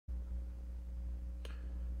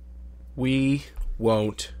We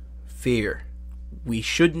won't fear. We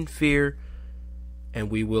shouldn't fear,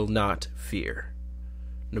 and we will not fear.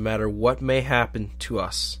 No matter what may happen to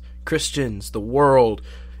us, Christians, the world,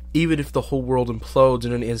 even if the whole world implodes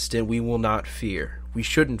in an instant, we will not fear. We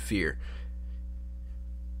shouldn't fear.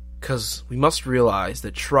 Because we must realize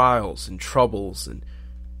that trials and troubles and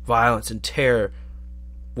violence and terror,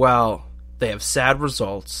 while they have sad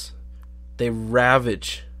results, they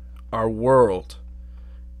ravage our world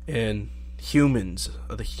and humans,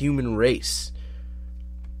 of the human race.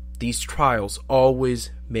 These trials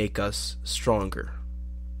always make us stronger.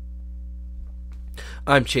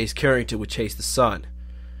 I'm Chase Carrington with Chase the Sun.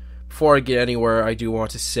 Before I get anywhere, I do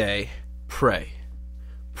want to say, pray.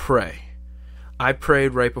 Pray. I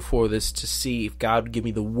prayed right before this to see if God would give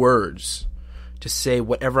me the words to say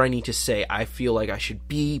whatever I need to say. I feel like I should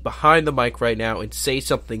be behind the mic right now and say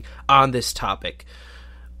something on this topic.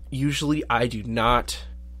 Usually I do not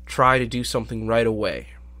try to do something right away.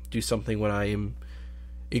 Do something when I am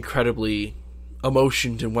incredibly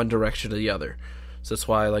emotioned in one direction or the other. So that's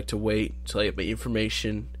why I like to wait until I get my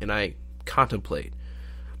information and I contemplate.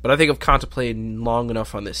 But I think I've contemplated long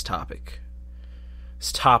enough on this topic.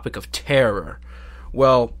 This topic of terror.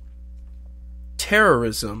 Well,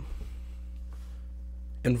 terrorism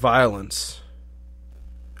and violence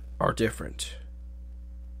are different.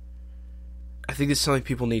 I think it's something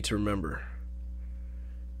people need to remember.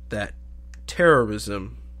 That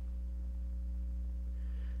terrorism,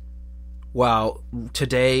 while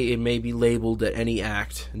today it may be labeled that any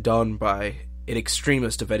act done by an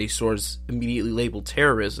extremist of any sort is immediately labeled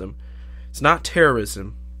terrorism, it's not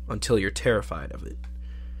terrorism until you're terrified of it.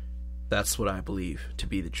 That's what I believe to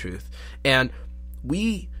be the truth. And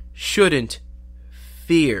we shouldn't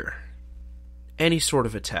fear any sort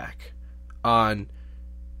of attack on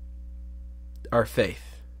our faith.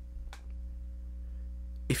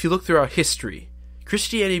 If you look throughout history,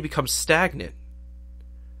 Christianity becomes stagnant,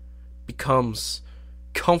 becomes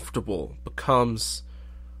comfortable, becomes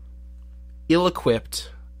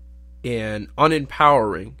ill-equipped and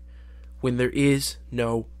unempowering when there is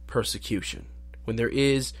no persecution, when there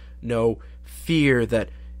is no fear that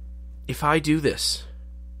if I do this,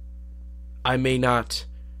 I may not.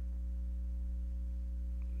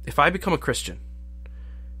 If I become a Christian,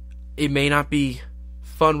 it may not be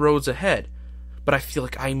fun roads ahead, but I feel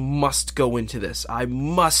like I must go into this. I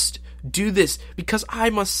must do this because I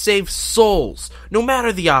must save souls, no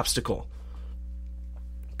matter the obstacle.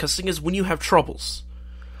 Because the thing is, when you have troubles,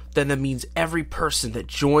 then that means every person that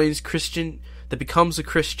joins Christian, that becomes a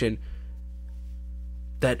Christian,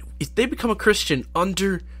 that if they become a Christian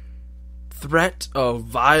under threat of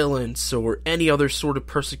violence or any other sort of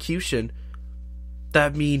persecution,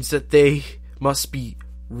 that means that they must be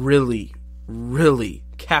really, really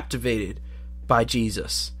captivated by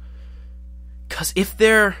Jesus. Because if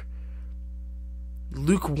they're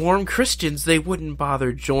lukewarm Christians, they wouldn't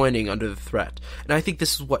bother joining under the threat. And I think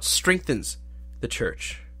this is what strengthens the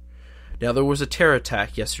church. Now, there was a terror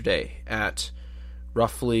attack yesterday at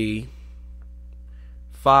roughly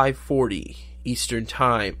 5:40 Eastern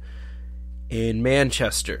Time in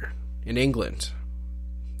Manchester, in England.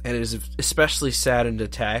 And it is especially sad an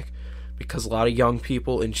attack because a lot of young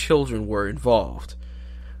people and children were involved.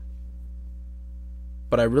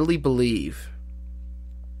 But I really believe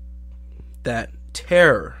that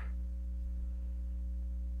terror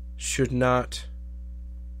should not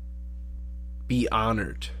be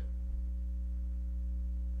honored.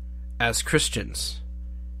 As Christians,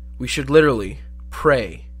 we should literally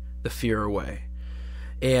pray the fear away.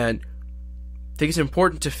 And I think it's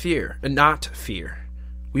important to fear and not fear.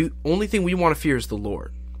 Only thing we want to fear is the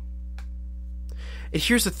Lord. And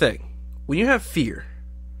here's the thing. When you have fear,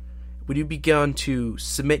 when you begin to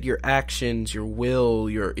submit your actions, your will,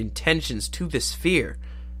 your intentions to this fear,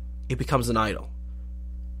 it becomes an idol.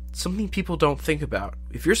 Something people don't think about.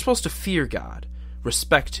 If you're supposed to fear God,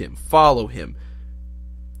 respect Him, follow Him,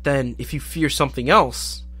 then if you fear something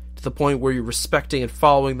else, to the point where you're respecting and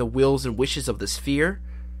following the wills and wishes of this fear,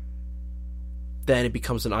 then it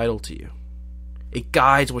becomes an idol to you. It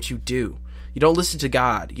guides what you do. You don't listen to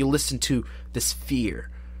God. You listen to this fear.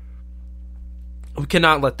 We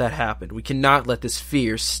cannot let that happen. We cannot let this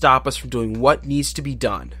fear stop us from doing what needs to be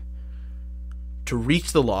done to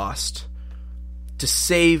reach the lost, to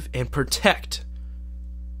save and protect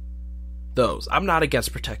those. I'm not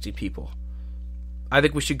against protecting people. I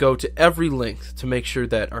think we should go to every length to make sure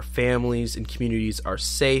that our families and communities are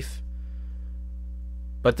safe.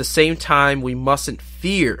 But at the same time, we mustn't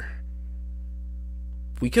fear.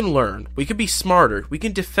 We can learn. We can be smarter. We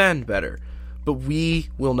can defend better. But we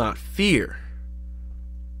will not fear.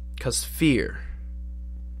 Because fear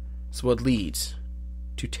is what leads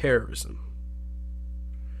to terrorism.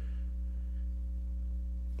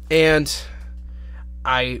 And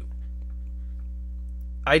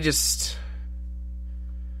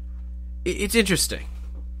it's interesting.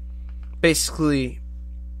 Basically,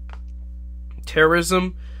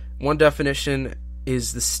 terrorism, one definition,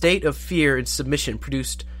 is the state of fear and submission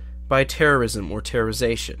produced by terrorism or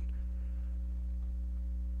terrorization.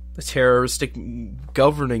 The terroristic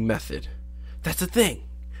governing method. That's the thing.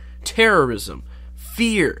 Terrorism,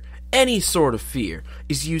 fear, any sort of fear,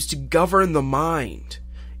 is used to govern the mind.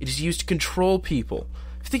 It is used to control people.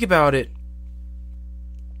 If you think about it,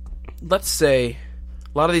 let's say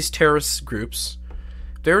a lot of these terrorist groups,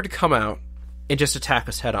 if they were to come out and just attack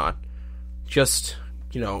us head on, just,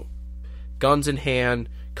 guns in hand,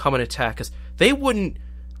 come and attack us, they'd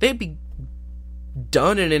be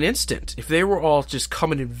done in an instant if they were all just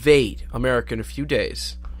come and invade America in a few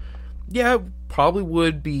days. Yeah, it probably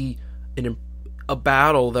would be a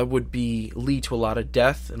battle that would lead to a lot of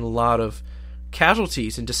death and a lot of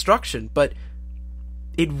casualties and destruction, but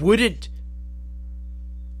it wouldn't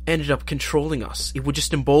ended up controlling us. It would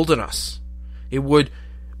just embolden us. It would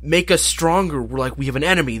make us stronger. We're like, we have an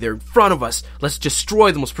enemy, they're in front of us, let's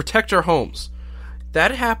destroy them, let's protect our homes.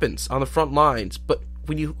 That happens on the front lines, but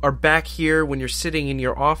when you are back here, when you're sitting in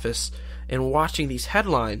your office and watching these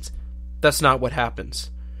headlines, that's not what happens.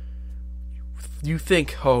 You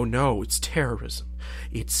think, oh no, it's terrorism.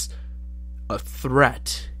 It's a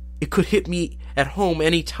threat. It could hit me at home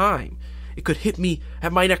anytime. It could hit me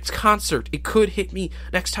at my next concert. It could hit me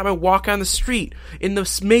next time I walk on the street in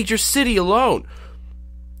this major city alone.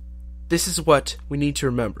 This is what we need to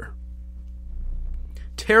remember.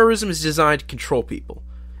 Terrorism is designed to control people.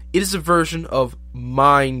 It is a version of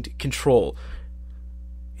mind control.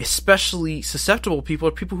 Especially susceptible people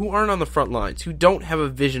are people who aren't on the front lines, who don't have a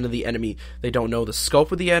vision of the enemy. They don't know the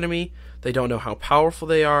scope of the enemy. They don't know how powerful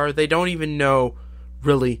they are. They don't even know,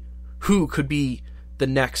 really, who could be the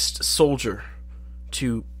next soldier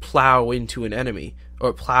to plow into an enemy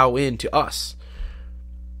or plow into us.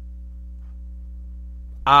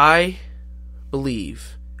 I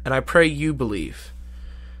believe, and I pray you believe,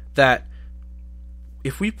 that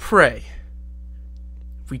if we pray,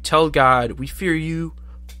 if we tell God we fear you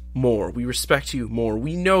more, we respect you more,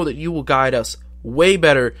 we know that you will guide us way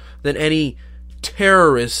better than any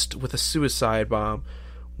terrorist with a suicide bomb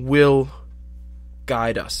will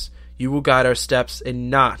guide us. You will guide our steps, and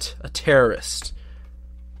not a terrorist.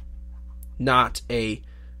 Not any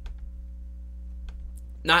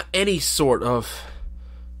sort of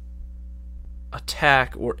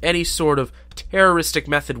attack or any sort of terroristic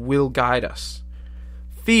method will guide us.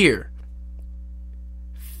 Fear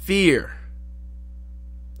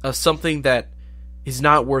of something that is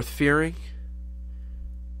not worth fearing,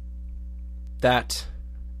 that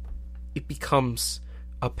it becomes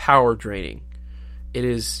a power draining.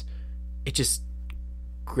 It just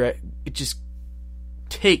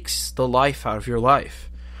takes the life out of your life.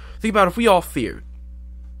 Think about if we all feared.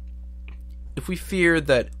 If we feared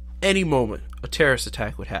that any moment a terrorist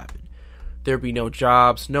attack would happen, there'd be no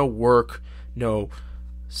jobs, no work, no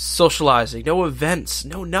socializing, no events,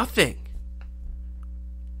 no nothing.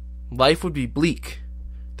 Life would be bleak.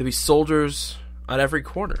 There'd be soldiers on every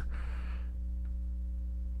corner.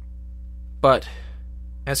 But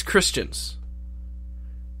as Christians,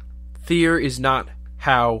 fear is not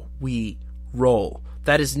how we roll.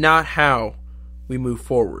 That is not how we move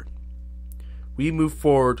forward. We move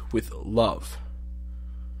forward with love.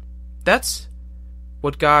 That's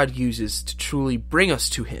what God uses to truly bring us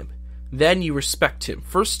to Him. Then you respect Him.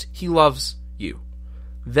 First, He loves you.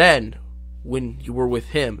 Then, when you were with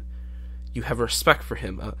Him, you have respect for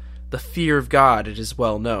Him. The fear of God, it is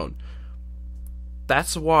well known.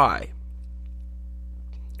 That's why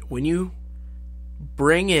when you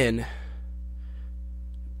bring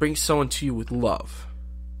someone to you with love,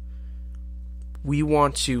 we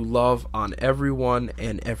want to love on everyone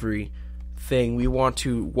and everything. We want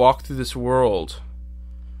to walk through this world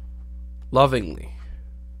lovingly,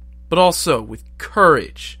 but also with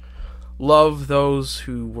courage. Love those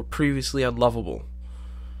who were previously unlovable.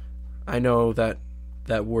 I know that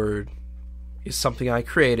word is something I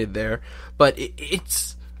created there, but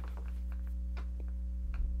it's...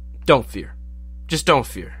 Don't fear. Just don't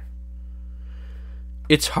fear.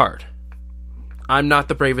 It's hard. I'm not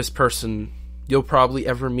the bravest person you'll probably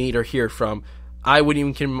ever meet or hear from. I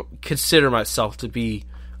wouldn't even consider myself to be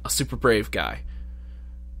a super brave guy.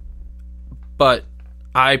 But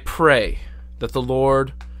I pray that the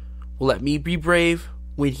Lord will let me be brave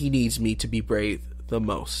when He needs me to be brave the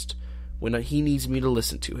most. When He needs me to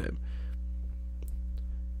listen to Him.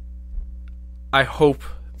 I hope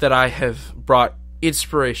that I have brought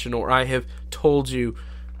inspiration or I have told you,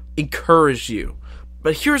 encouraged you.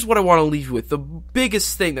 But here's what I want to leave you with. The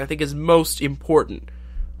biggest thing that I think is most important.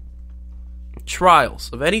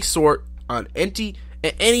 Trials of any sort on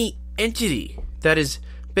any entity that is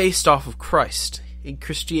based off of Christ in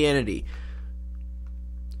Christianity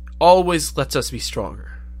always lets us be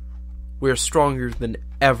stronger. We are stronger than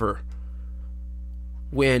ever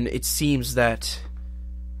when it seems that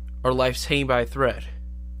our life's hanging by a thread.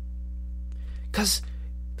 Because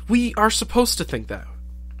we are supposed to think that.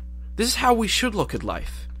 This is how we should look at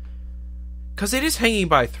life. Because it is hanging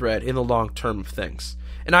by a thread in the long term of things.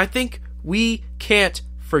 And I think we can't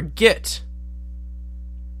forget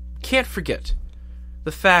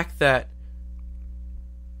the fact that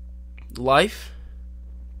life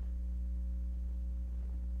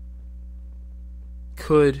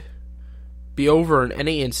could be over in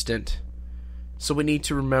any instant, so we need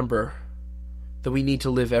to remember that we need to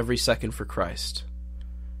live every second for Christ.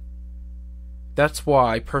 That's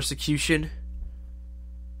why persecution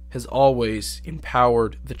has always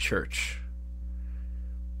empowered the church.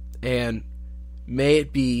 And may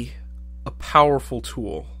it be a powerful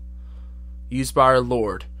tool used by our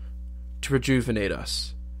Lord to rejuvenate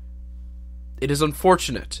us. It is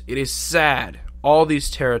unfortunate, it is sad, all these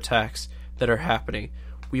terror attacks that are happening.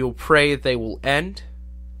 We will pray that they will end,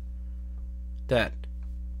 that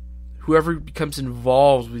whoever becomes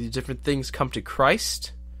involved with these different things come to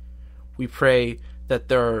Christ. We pray that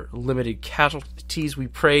there are limited casualties. We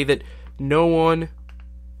pray that no one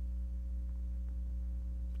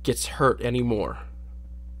gets hurt anymore.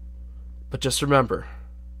 But just remember,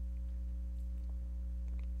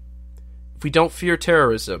 if we don't fear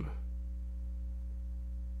terrorism,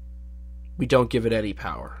 we don't give it any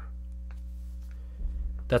power.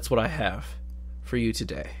 That's what I have for you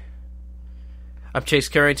today. I'm Chase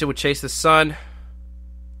Carrington with Chase the Sun.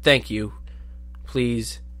 Thank you.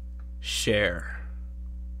 Please share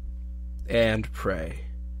and pray.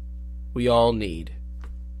 We all need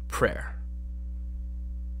prayer.